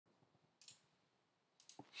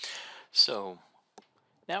So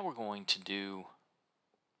now we're going to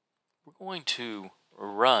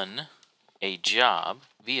run a job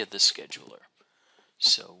via the scheduler.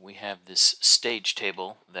 So we have this stage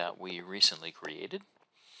table that we recently created,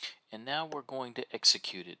 and now we're going to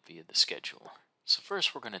execute it via the scheduler. So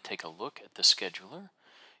first we're going to take a look at the scheduler.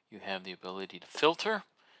 You have the ability to filter.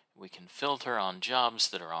 We can filter on jobs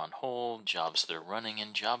that are on hold, jobs that are running,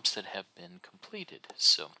 and jobs that have been completed.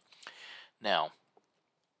 So now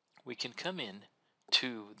we can come in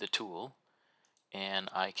to the tool, and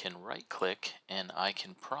I can right click and I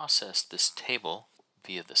can process this table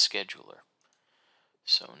via the scheduler.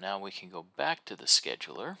 So now we can go back to the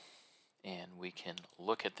scheduler and we can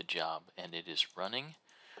look at the job, and it is running.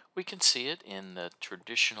 We can see it in the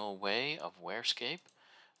traditional way of WhereScape,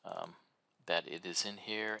 that it is in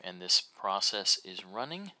here and this process is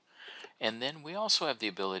running. And then we also have the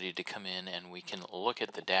ability to come in and we can look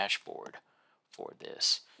at the dashboard for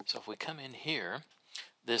this. So if we come in here,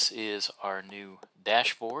 this is our new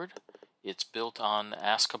dashboard. It's built on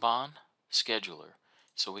Azkaban scheduler.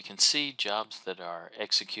 So we can see jobs that are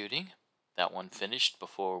executing. That one finished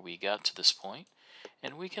before we got to this point.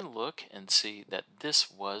 And we can look and see that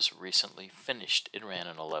this was recently finished. It ran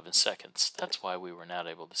in 11 seconds. That's why we were not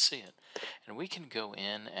able to see it. And we can go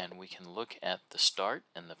in and we can look at the start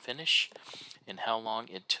and the finish and how long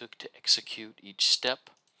it took to execute each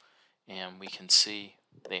step. And we can see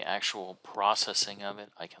the actual processing of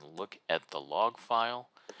it. I can look at the log file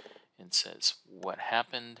and says what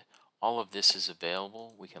happened. All of this is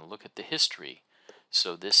available. We can look at the history.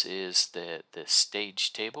 So this is the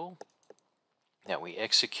stage table that we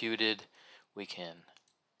executed. We can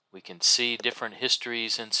see different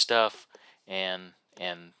histories and stuff and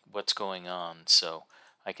what's going on. So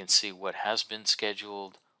I can see what has been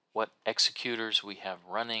scheduled, what executors we have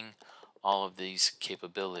running, all of these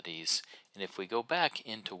capabilities. And if we go back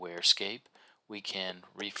into WhereScape, we can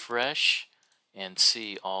refresh and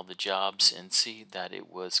see all the jobs and see that it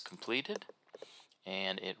was completed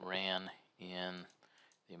and it ran in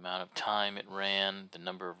the amount of time it ran, the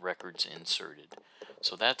number of records inserted.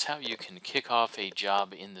 So that's how you can kick off a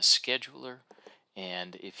job in the scheduler.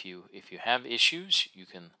 And if you have issues, you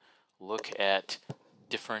can look at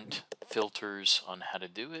different filters on how to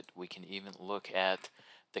do it. We can even look at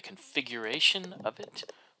the configuration of it,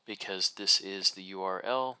 because this is the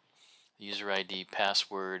URL, user ID,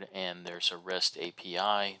 password, and there's a REST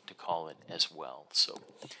API to call it as well. So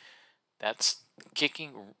that's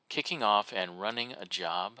kicking off and running a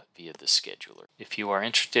job via the scheduler. If you are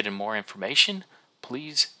interested in more information,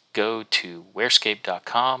 please go to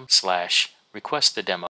wherescape.com/request a demo.